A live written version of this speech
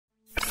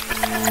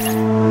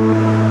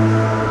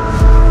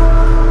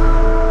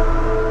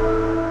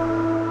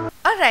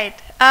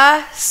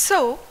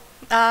So,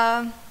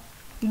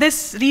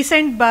 this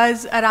recent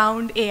buzz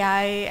around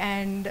AI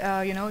and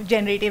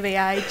generative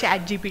AI,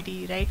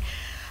 ChatGPT, right?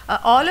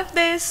 All of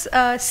this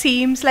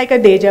seems like a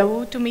deja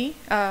vu to me.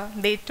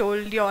 They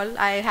told you all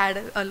I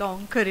had a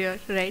long career,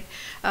 right?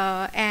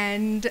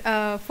 And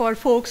for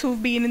folks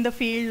who've been in the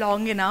field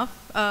long enough,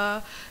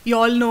 you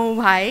all know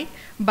why.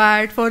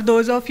 But for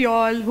those of you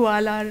all who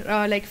all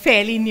are like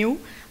fairly new,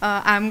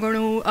 I'm going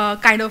to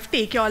kind of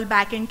take you all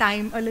back in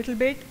time a little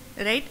bit,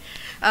 right?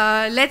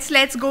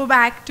 Let's go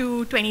back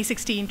to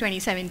 2016,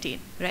 2017,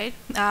 right?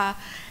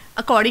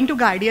 According to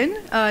Guardian,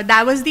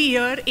 that was the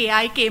year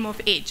AI came of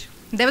age.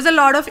 There was a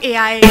lot of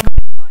AI going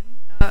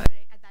on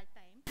at that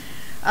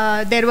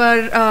time. There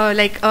were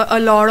like a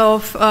lot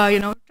of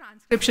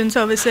transcription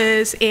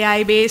services,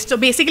 AI based. So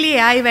basically,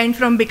 AI went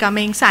from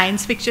becoming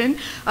science fiction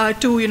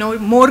to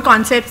more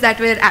concepts that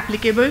were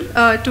applicable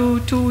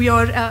to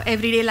your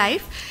everyday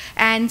life.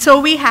 And so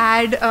we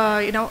had,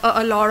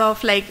 a lot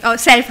of like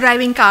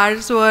self-driving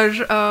cars were,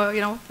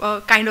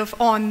 kind of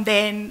on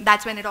then.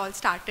 That's when it all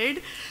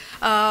started.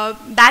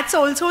 That's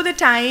also the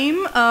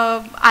time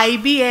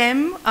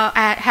IBM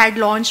had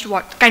launched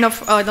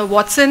the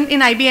Watson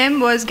in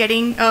IBM was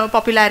getting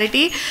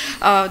popularity.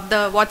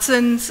 The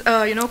Watson's,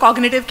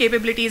 cognitive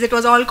capabilities. It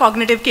was all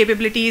cognitive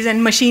capabilities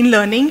and machine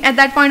learning at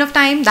that point of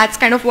time. That's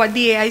kind of what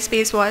the AI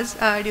space was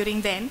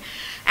during then.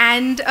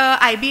 And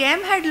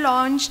IBM had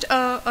launched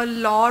a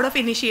lot of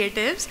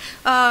initiatives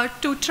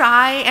to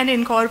try and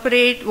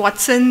incorporate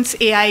Watson's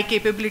AI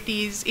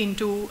capabilities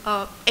into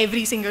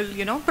every single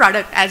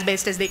product as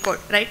best as they could,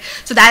 right?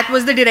 So that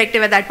was the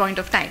directive at that point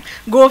of time.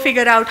 Go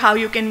figure out how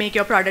you can make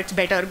your products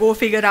better. Go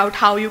figure out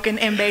how you can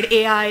embed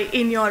AI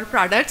in your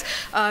products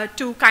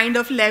to kind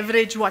of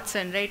leverage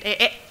Watson, right?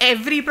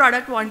 Every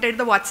product wanted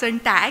the Watson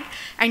tag,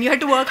 and you had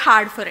to work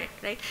hard for it,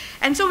 right?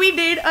 And so we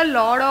did a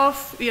lot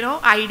of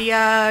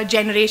idea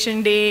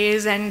generation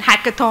days and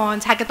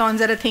hackathons.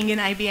 Hackathons are a thing in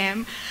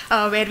IBM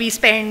where we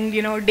spend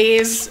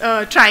days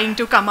trying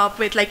to come up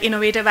with like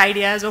innovative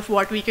ideas of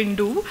what we can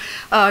do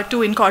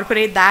to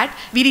incorporate that.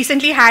 We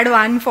recently had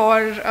one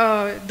for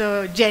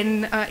the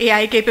Gen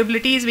AI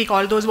capabilities. We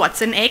call those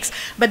uxindiaconf.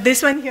 But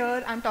this one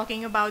here, I'm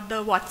talking about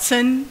the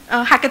Watson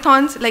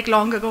hackathons like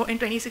long ago in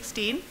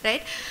 2016,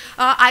 right?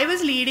 I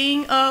was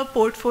leading a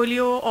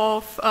portfolio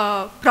of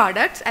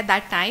products at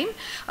that time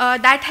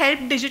that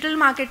helped digital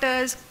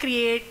marketers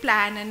create,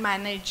 plan, and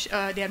manage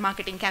their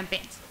marketing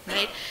campaigns.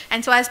 Right?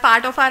 And so as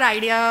part of our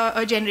idea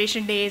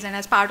generation days and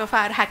as part of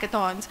our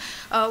hackathons,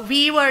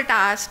 we were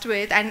tasked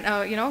with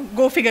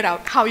go figure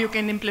out how you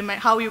can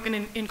implement, how you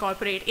can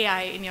incorporate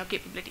AI in your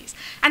capabilities.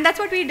 And that's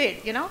what we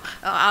did,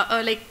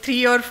 like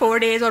 3 or 4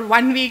 days or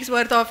 1 week's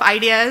worth of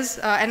ideas,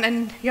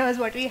 and here's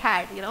what we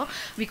had,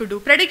 We could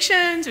do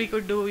predictions, we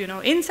could do,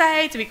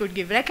 insights, we could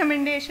give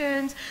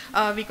recommendations,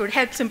 we could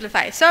help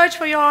simplify search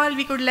for you all,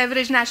 we could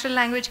leverage natural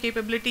language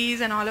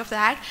capabilities and all of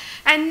that.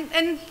 And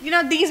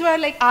these were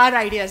like our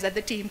ideas that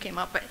the team came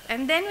up with.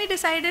 And then we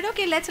decided,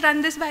 okay, let's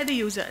run this by the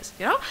users.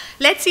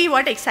 Let's see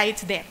what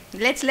excites them.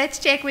 Let's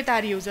check with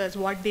our users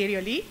what they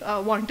really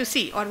want to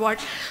see or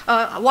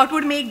what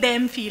would make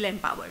them feel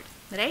empowered,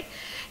 right?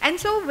 And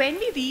so when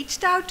we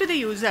reached out to the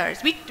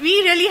users, we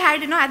really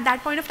had, at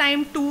that point of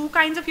time, 2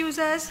 kinds of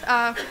users.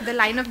 The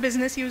line of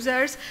business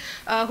users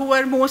who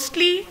were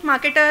mostly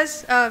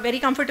marketers, very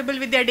comfortable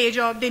with their day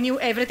job. They knew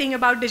everything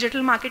about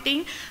digital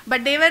marketing,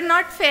 but they were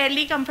not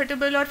fairly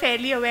comfortable or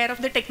fairly aware of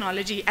the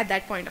technology at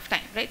that point of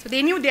time, right? So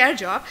they knew their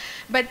job,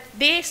 but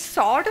they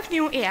sort of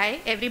knew AI.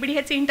 Everybody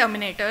had seen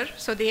Terminator,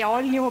 so they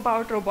all knew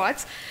about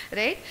robots,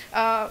 right?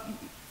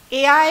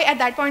 AI at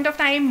that point of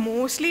time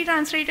mostly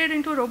translated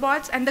into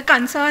robots, and the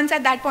concerns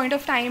at that point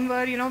of time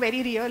were,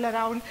 very real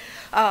around,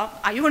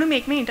 are you going to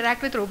make me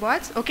interact with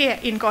robots?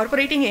 Okay,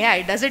 incorporating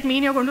AI, does it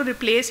mean you're going to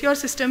replace your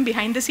system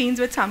behind the scenes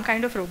with some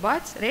kind of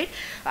robots, right?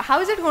 How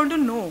is it going to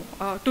know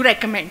to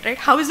recommend, right?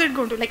 How is it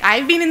going to, like,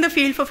 I've been in the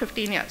field for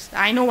 15 years.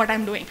 I know what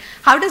I'm doing.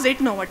 How does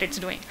it know what it's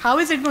doing? How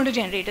is it going to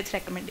generate its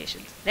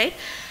recommendations, right?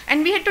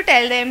 And we had to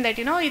tell them that,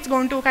 it's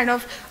going to kind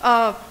of,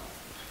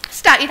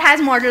 it has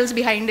models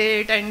behind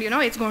it, and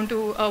it's going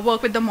to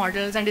work with the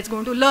models, and it's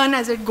going to learn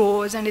as it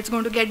goes, and it's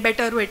going to get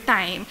better with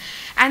time.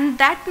 And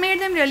that made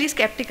them really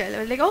skeptical. I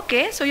was like,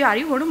 okay, so are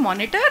you going to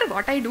monitor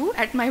what I do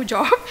at my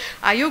job?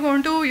 Are you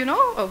going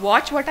to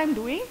watch what I'm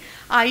doing?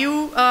 Are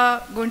you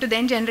going to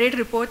then generate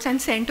reports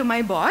and send to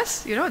my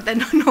boss?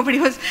 Then nobody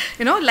was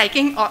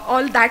liking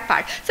all that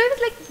part. So it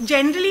was like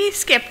generally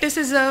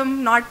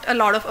skepticism, not a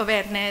lot of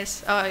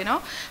awareness.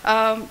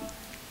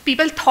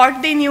 People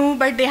thought they knew,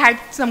 but they had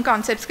some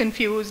concepts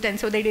confused, and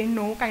so they didn't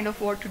know kind of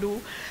what to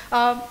do.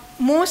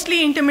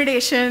 Mostly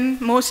intimidation,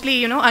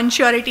 mostly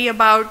unsurety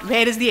about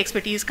where is the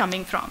expertise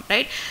coming from,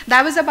 right?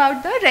 That was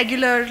about the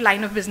regular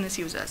line of business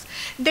users.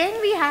 Then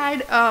we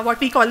had what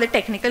we call the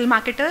technical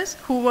marketers,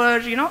 who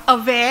were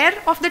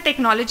aware of the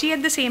technology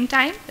at the same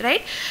time,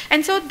 right?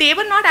 And so they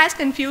were not as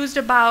confused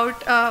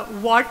about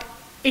what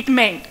it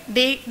meant.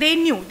 They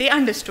knew, they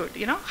understood,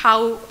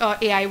 how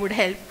AI would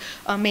help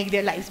make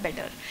their lives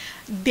better.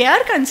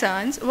 Their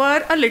concerns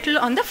were a little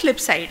on the flip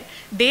side.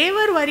 They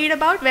were worried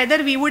about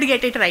whether we would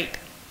get it right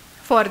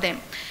for them.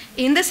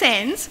 In the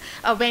sense,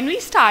 when we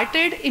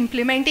started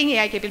implementing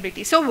AI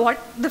capabilities, so what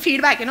the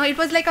feedback, it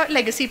was like a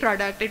legacy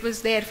product. It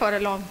was there for a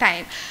long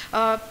time.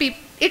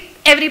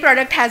 Every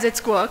product has its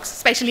quirks,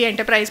 especially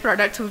enterprise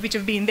products which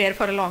have been there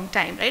for a long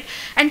time, right?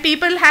 And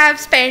people have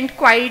spent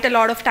quite a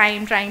lot of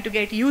time trying to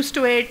get used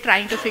to it,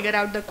 trying to figure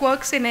out the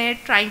quirks in it,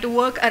 trying to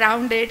work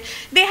around it.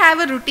 They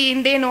have a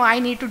routine. They know I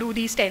need to do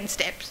these 10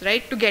 steps,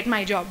 right, to get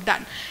my job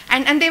done.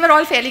 And they were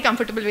all fairly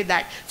comfortable with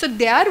that. So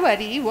their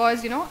worry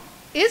was,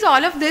 is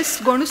all of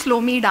this going to slow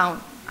me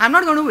down? I'm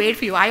not going to wait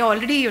for you. I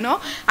already,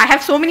 I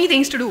have so many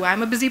things to do.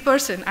 I'm a busy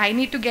person. I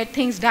need to get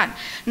things done.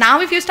 Now,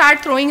 if you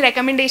start throwing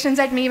recommendations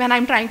at me when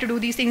I'm trying to do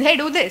these things, hey,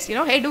 do this,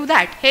 hey, do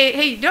that.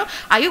 Hey,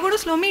 are you going to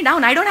slow me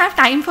down? I don't have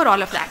time for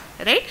all of that,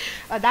 right?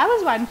 That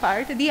was one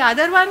part. The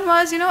other one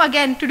was,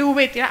 again, to do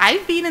with,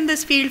 I've been in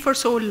this field for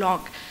so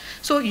long.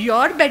 So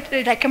your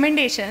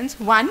recommendations,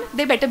 one,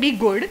 they better be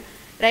good,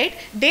 right?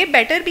 They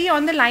better be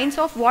on the lines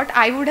of what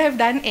I would have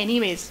done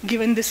anyways,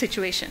 given this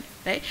situation,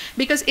 right?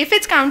 Because if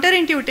it's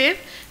counterintuitive,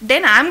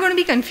 then I'm going to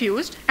be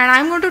confused and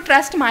I'm going to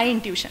trust my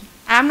intuition.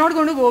 I'm not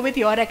going to go with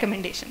your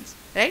recommendations,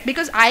 right?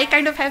 Because I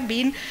kind of have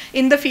been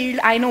in the field,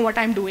 I know what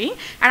I'm doing,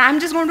 and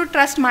I'm just going to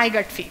trust my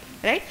gut feel,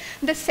 right?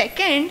 The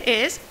second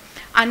is,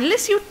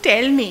 unless you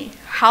tell me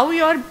how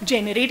you're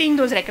generating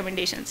those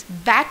recommendations,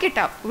 back it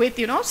up with,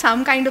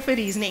 some kind of a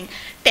reasoning.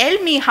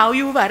 Tell me how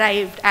you've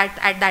arrived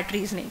at that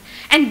reasoning.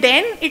 And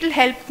then it'll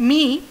help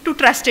me to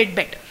trust it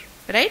better,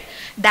 right?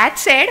 That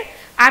said,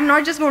 I'm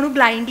not just going to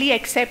blindly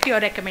accept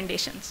your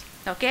recommendations,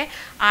 okay?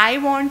 I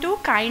want to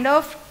kind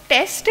of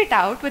test it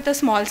out with a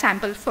small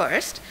sample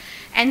first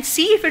and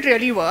see if it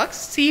really works,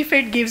 see if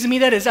it gives me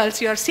the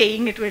results you're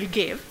saying it will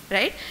give,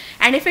 right?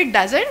 And if it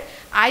doesn't,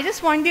 I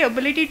just want the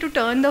ability to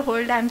turn the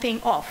whole damn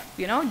thing off,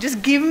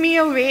 Just give me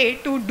a way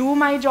to do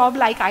my job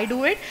like I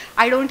do it.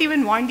 I don't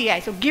even want the AI.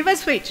 So give a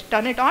switch,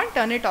 turn it on,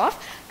 turn it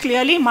off.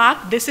 Clearly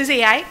mark, this is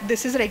AI,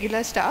 this is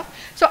regular stuff.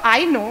 So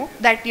I know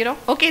that,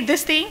 okay,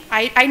 this thing,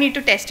 I need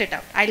to test it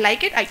out. I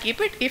like it, I keep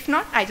it. If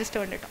not, I just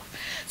turn it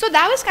off. So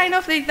that was kind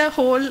of like the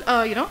whole,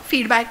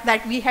 feedback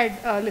that we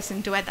had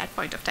listened to at that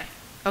point of time,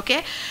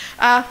 okay?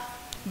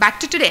 Back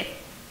to today.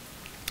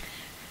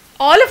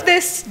 All of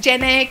this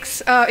Gen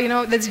X,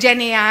 this Gen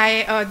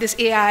AI, this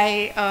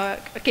AI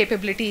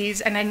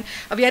capabilities, and then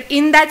we are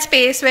in that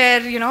space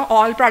where,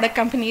 all product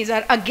companies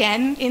are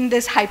again in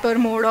this hyper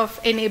mode of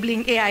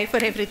enabling AI for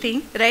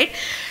everything, right?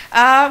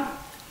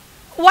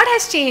 What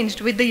has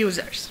changed with the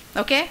users,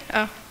 okay?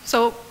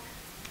 So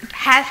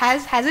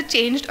has it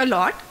changed a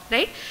lot,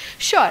 right?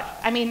 Sure,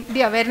 I mean,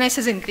 the awareness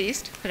has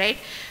increased, right?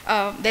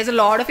 There's a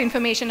lot of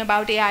information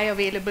about AI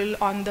available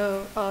on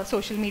the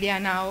social media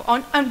now,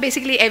 on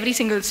basically every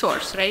single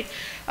source, right?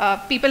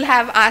 People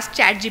have asked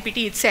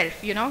ChatGPT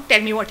itself,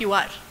 tell me what you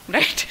are,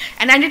 right?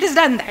 And it has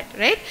done that,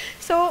 right?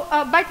 So,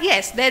 but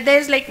yes,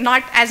 there's like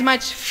not as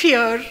much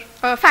fear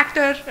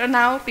factor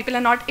now. People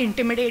are not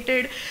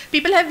intimidated.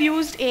 People have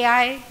used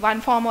AI one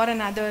form or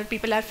another.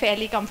 People are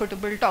fairly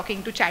comfortable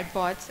talking to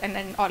chatbots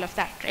and all of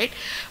that, right?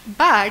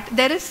 But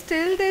there is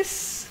still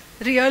this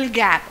real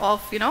gap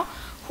of,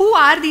 who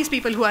are these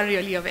people who are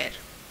really aware,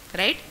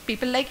 right?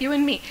 People like you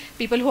and me,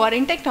 people who are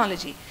in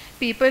technology,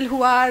 people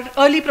who are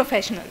early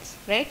professionals,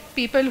 right?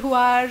 People who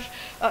are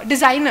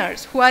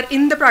designers, who are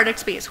in the product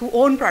space, who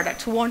own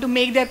products, who want to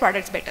make their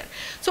products better.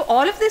 So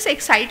all of this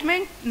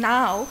excitement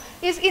now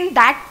is in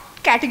that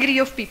category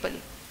of people.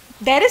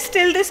 There is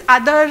still this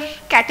other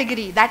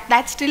category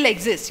that still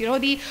exists,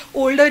 the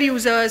older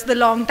users, the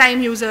long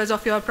time users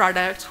of your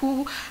products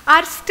who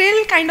are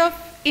still kind of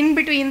in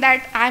between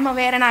that I'm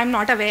aware and I'm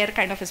not aware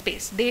kind of a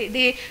space.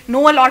 They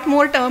know a lot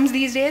more terms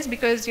these days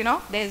because,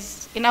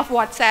 there's enough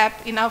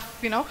WhatsApp,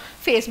 enough,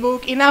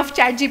 Facebook, enough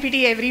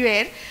ChatGPT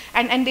everywhere,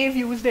 and they've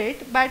used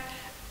it. But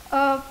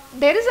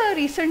there is a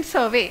recent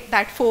survey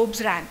that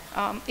Forbes ran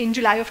in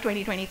July of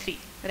 2023,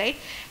 right?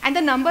 And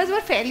the numbers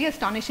were fairly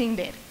astonishing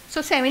there.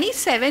 So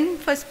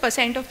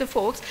 77% of the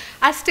folks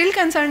are still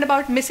concerned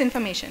about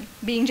misinformation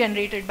being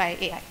generated by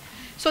AI.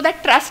 So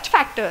that trust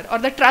factor or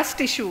the trust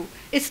issue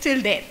is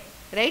still there,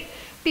 right?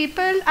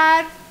 People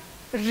are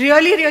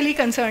really, really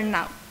concerned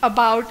now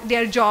about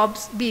their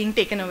jobs being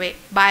taken away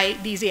by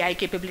these AI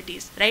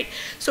capabilities, right?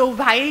 So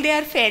while they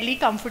are fairly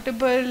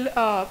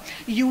comfortable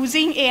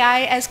using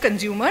AI as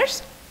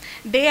consumers,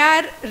 they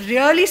are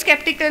really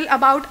skeptical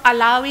about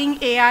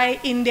allowing AI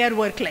in their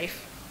work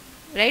life,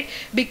 right?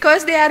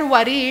 Because they are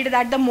worried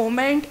that the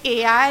moment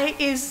AI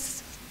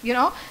is,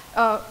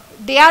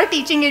 they are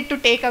teaching it to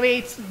take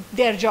away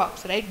their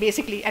jobs, right,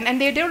 basically,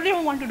 and they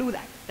don't want to do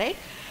that, right?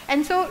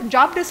 And so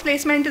job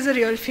displacement is a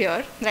real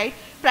fear, right?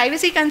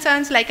 Privacy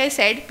concerns, like I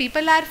said,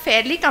 people are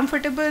fairly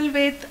comfortable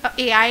with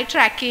AI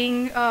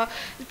tracking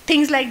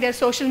things like their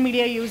social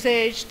media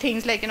usage,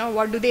 things like,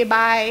 what do they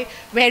buy,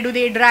 where do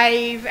they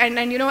drive, and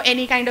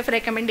any kind of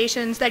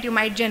recommendations that you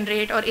might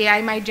generate or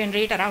AI might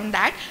generate around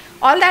that.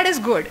 All that is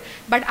good.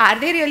 But are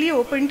they really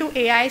open to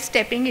AI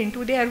stepping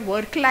into their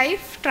work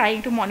life,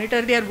 trying to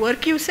monitor their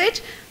work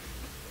usage?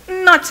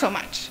 Not so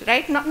much,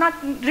 right?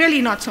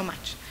 Really not so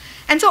much.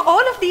 And so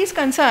all of these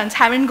concerns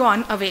haven't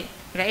gone away,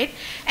 right?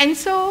 And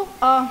so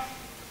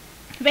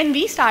when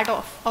we start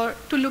off or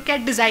to look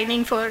at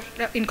designing for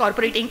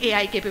incorporating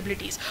AI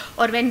capabilities,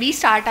 or when we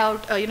start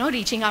out,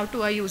 reaching out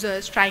to our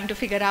users, trying to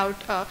figure out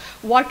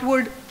what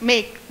would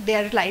make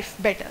their life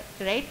better,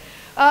 right?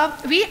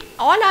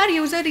 All our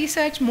user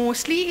research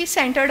mostly is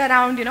centered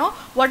around,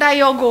 what are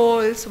your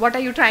goals, what are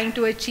you trying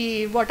to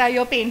achieve, what are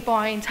your pain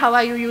points, how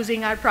are you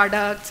using our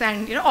products,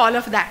 and all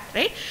of that,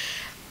 right?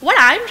 What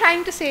I'm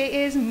trying to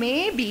say is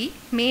maybe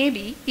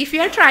if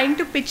you're trying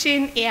to pitch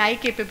in AI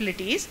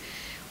capabilities,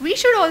 we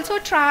should also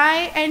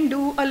try and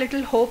do a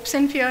little hopes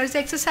and fears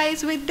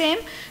exercise with them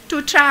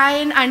to try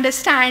and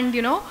understand,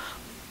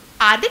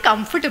 are they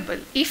comfortable?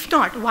 If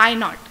not, why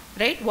not,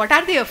 right? What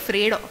are they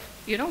afraid of?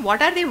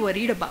 What are they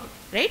worried about,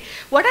 right?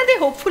 What are they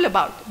hopeful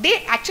about?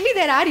 There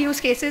are use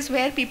cases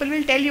where people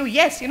will tell you,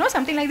 yes,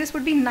 something like this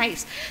would be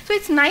nice. So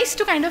it's nice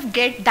to kind of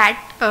get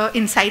that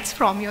insights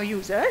from your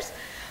users.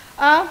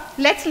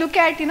 Let's look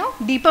at,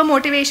 deeper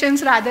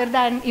motivations rather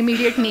than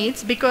immediate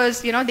needs,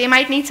 because, they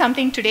might need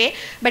something today,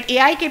 but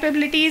AI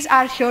capabilities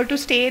are here to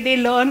stay. They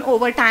learn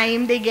over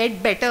time. They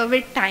get better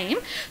with time.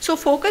 So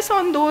focus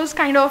on those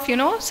kind of,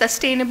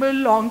 sustainable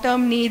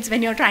long-term needs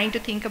when you're trying to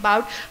think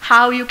about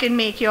how you can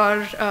make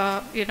your,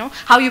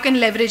 how you can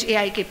leverage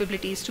AI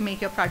capabilities to make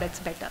your products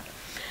better.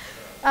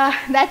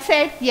 That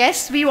said,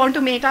 yes, we want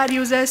to make our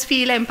users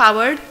feel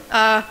empowered,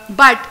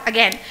 but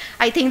again,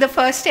 I think the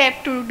first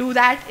step to do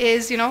that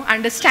is,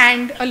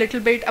 understand a little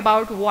bit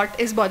about what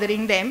is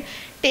bothering them.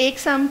 Take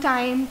some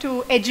time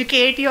to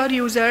educate your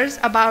users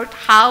about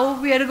how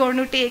we are going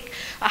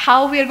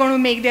to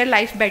make their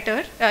life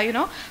better.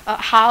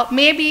 How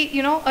maybe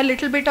a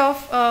little bit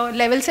of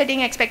level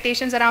setting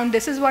expectations around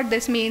this is what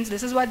this means,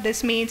 this is what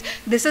this means,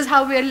 this is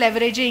how we are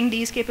leveraging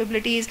these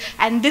capabilities,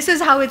 and this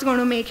is how it's going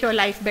to make your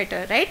life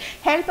better, right?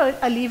 Help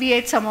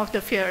alleviate some of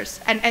the fears,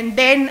 and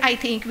then I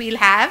think we'll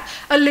have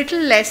a little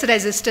less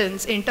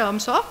resistance in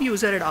terms of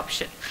user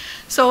adoption.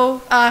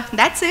 So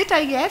that's it,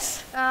 I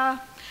guess.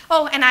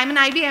 Oh, and I'm an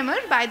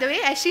IBMer, by the way,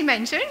 as she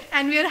mentioned,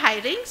 and we are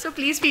hiring, so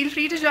please feel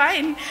free to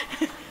join.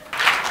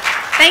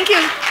 Thank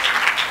you.